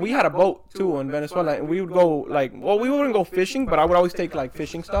 And then we had a boat too in Venezuela, and we would go we wouldn't go fishing, but I would always take like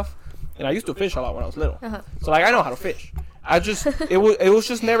fishing stuff, and I used to fish a lot when I was little. Uh-huh. So like I know how to fish. I just it was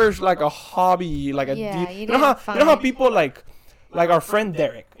just never like a hobby, like a Yeah, deep. you You know how didn't people like our friend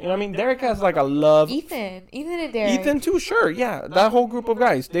Derek. You know what I mean? Derek has like a love. Ethan and Derek. Ethan too, sure, yeah. That whole group of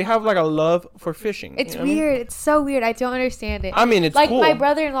guys, they have like a love for fishing. It's you know what I mean? weird. It's so weird. I don't understand it. I mean, it's like cool. my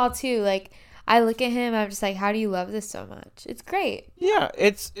brother-in-law too. Like I look at him, I'm just like, how do you love this so much? It's great. Yeah,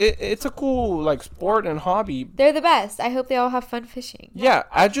 it's a cool like sport and hobby. They're the best. I hope they all have fun fishing. Yeah,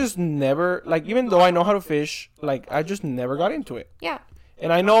 I just never even though I know how to fish, I just never got into it. Yeah.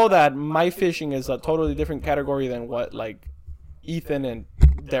 And I know that my fishing is a totally different category than what Ethan and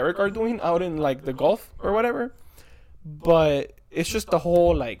Derek are doing out in the Gulf or whatever. But it's just the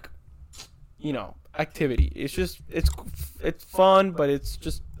whole activity. It's just it's fun, but it's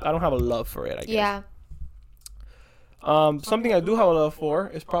just I don't have a love for it, I guess. Yeah. Something I do have a love for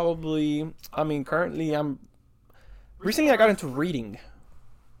is probably currently recently I got into reading.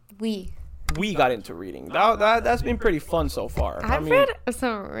 We got into reading. That's been pretty fun so far. I've read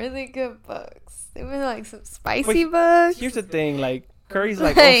some really good books. They've been some spicy books. Here's the thing, Curry's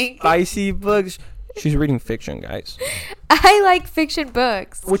oh, spicy books. She's reading fiction, guys. I like fiction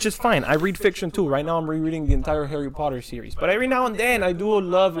books. Which is fine. I read fiction too. Right now I'm rereading the entire Harry Potter series. But every now and then I do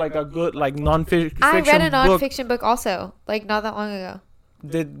love a good non-fiction book. I read a non-fiction book also, not that long ago.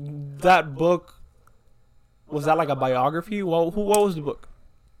 Did that book, was that a biography? Well, what was the book?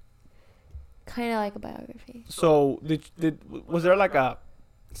 Kind of like a biography. So was there a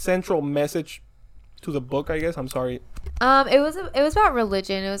central message to the book, I guess? I'm sorry. It was about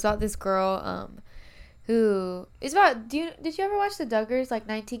religion. It was about this girl Ooh, it's about. Did you ever watch the Duggars, like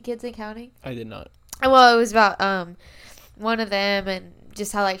 19 Kids and Counting? I did not. Well, it was about one of them and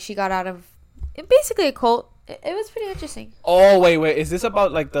just how like she got out of basically a cult. It was pretty interesting. Oh wait, is this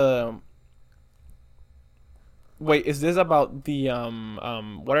about like the? Wait, is this about the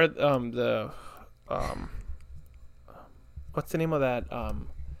what are the what's the name of that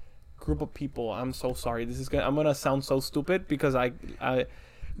group of people? I'm so sorry. I'm gonna sound so stupid because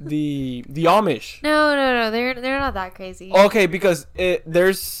the Amish. No, they're not that crazy. Okay, because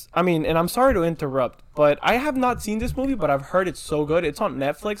I mean, and I'm sorry to interrupt, but I have not seen this movie, but I've heard it's so good. It's on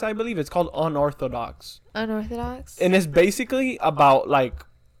Netflix, I believe. It's called Unorthodox. Unorthodox. And it's basically about like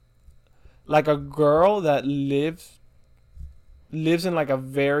a girl that lives in like a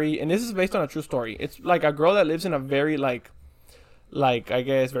very, and this is based on a true story. It's like a girl that lives in a very like I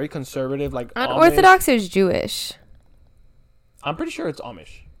guess very conservative like Unorthodox is Jewish. I'm pretty sure it's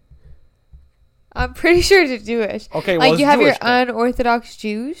Amish. I'm pretty sure it's Jewish. Okay, well, like you have Jewish, your unorthodox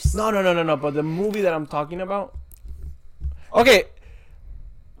Jews. No. But the movie that I'm talking about. Okay,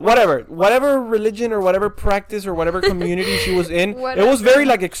 whatever religion or whatever practice or whatever community she was in, it was very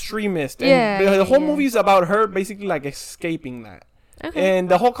like extremist. And the whole movie is about her basically like escaping that. Okay. And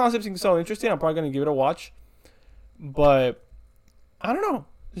the whole concept seems so interesting. I'm probably gonna give it a watch. But I don't know.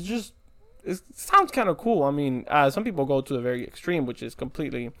 It sounds kind of cool. I mean, some people go to the very extreme, which is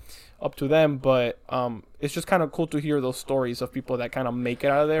completely up to them. But it's just kind of cool to hear those stories of people that kind of make it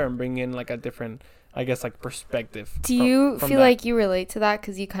out of there and bring in like a different, I guess, like perspective. Do you feel like you relate to that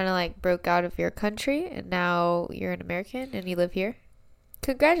because you kind of like broke out of your country and now you're an American and you live here?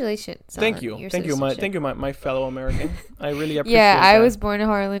 Congratulations! Thank you, my fellow American. I really appreciate. Yeah, I that. was born in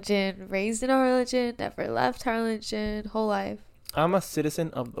Harlingen, raised in Harlingen, never left Harlingen, whole life. I'm a citizen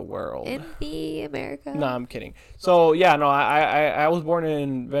of the world. In the America. No, I'm kidding. So yeah, no, I was born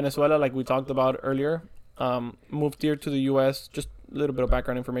in Venezuela, like we talked about earlier. Moved here to the U.S. Just a little bit of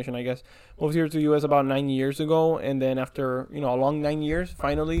background information, I guess. Moved here to the U.S. about 9 years ago, and then after a long 9 years,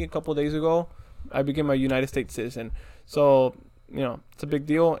 finally a couple of days ago, I became a United States citizen. So it's a big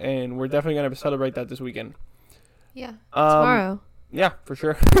deal, and we're definitely gonna celebrate that this weekend. Yeah, tomorrow. Yeah, for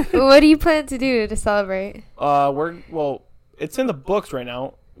sure. What do you plan to do to celebrate? It's in the books right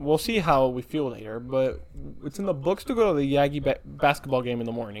now. We'll see how we feel later, but it's in the books to go to the Yagi basketball game in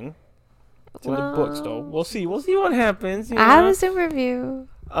the morning. It's in the books, though. We'll see. We'll see what happens. I have a Zoom review.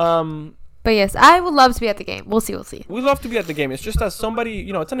 But yes, I would love to be at the game. We'll see. We'd love to be at the game. It's just as somebody,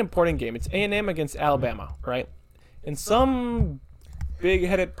 it's an important game. It's A&M against Alabama, right? And some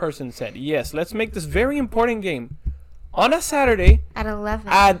big-headed person said, yes, let's make this very important game on a Saturday. At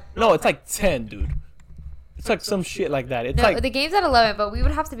 11. No, it's like 10, dude. It's like some shit like that. No, the game's at 11, but we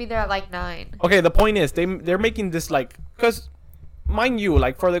would have to be there at like 9. Okay, the point is they're making this like, because mind you,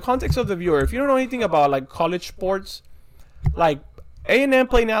 like for the context of the viewer, if you don't know anything about like college sports, like A&M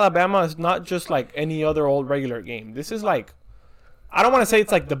playing Alabama is not just like any other old regular game. This is like, I don't want to say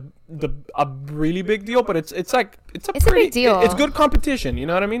it's like a really big deal, but it's a big deal. It's good competition. You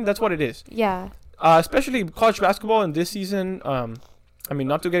know what I mean? That's what it is. Yeah. Especially college basketball in this season. I mean,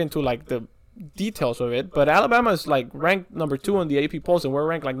 not to get into like the details of it, but Alabama is like ranked number 2 on the AP polls, and we're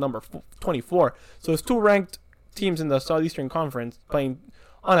ranked like number 24. So it's 2 ranked teams in the Southeastern Conference playing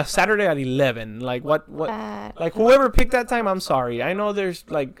on a Saturday at 11. Like what? Like whoever picked that time, I'm sorry. I know there's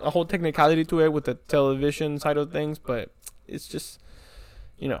like a whole technicality to it with the television side of things, but it's just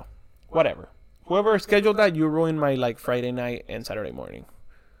whatever. Whoever scheduled that, you ruined my like Friday night and Saturday morning.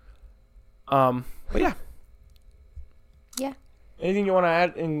 But yeah. Yeah. Anything you want to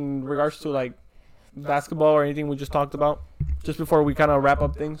add in regards to like basketball or anything we just talked about, just before we kind of wrap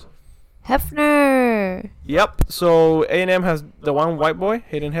up things? Hefner. Yep. So A&M has the one white boy,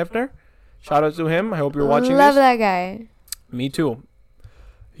 Hayden Hefner. Shout out to him. I hope you're watching Love this. that guy. Me too.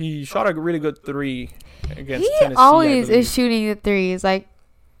 He shot a really good 3 against He Tennessee. Always is shooting the threes, like.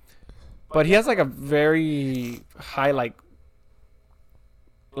 But he has like a very high like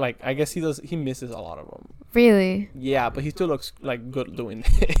I guess he misses a lot of them. Really? Yeah, but he still looks like good doing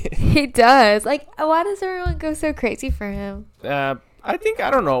it. He does. Like, why does everyone go so crazy for him? I think,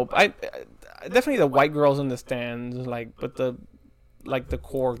 I don't know. I definitely the white girls in the stands, like, but the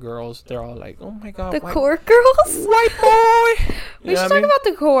core girls, they're all like, oh my god, the core girls, white boy. We should talk about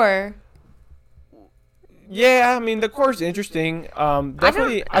the core. Yeah, I mean the core is interesting.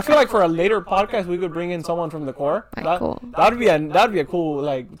 Definitely, I feel like for a later podcast we could bring in someone from the core. Cool. That'd be a cool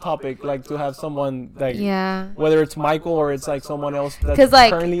like topic, like to have someone like whether it's Michael or it's like someone else that's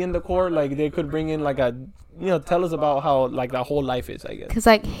like, currently in the core. Like they could bring in like tell us about how like that whole life is. I guess because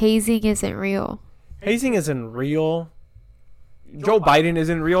like hazing isn't real. Hazing isn't real. Joe Biden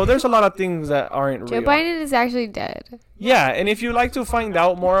isn't real. There's a lot of things that aren't Joe real. Biden is actually dead. Yeah, and if you'd like to find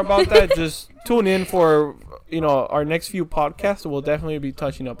out more about that, just tune in for our next few podcasts. We'll definitely be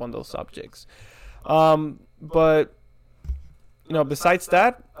touching up on those subjects. But besides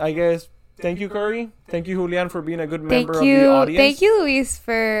that, I guess thank you, Curry. Thank you, Julian, for being a good member of the audience. Thank you, Luis,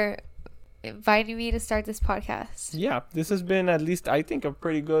 for inviting me to start this podcast. Yeah, this has been at least I think a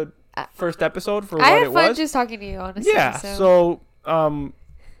pretty good first episode for what it was. I had fun just talking to you, honestly. Yeah, so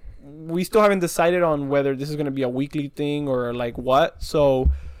we still haven't decided on whether this is going to be a weekly thing or like what. So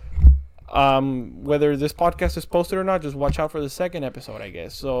whether this podcast is posted or not, just watch out for the second episode, I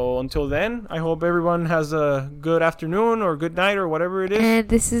guess. So until then, I hope everyone has a good afternoon or good night or whatever it is. And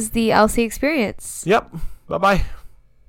this is the LC Experience. Yep. Bye-bye.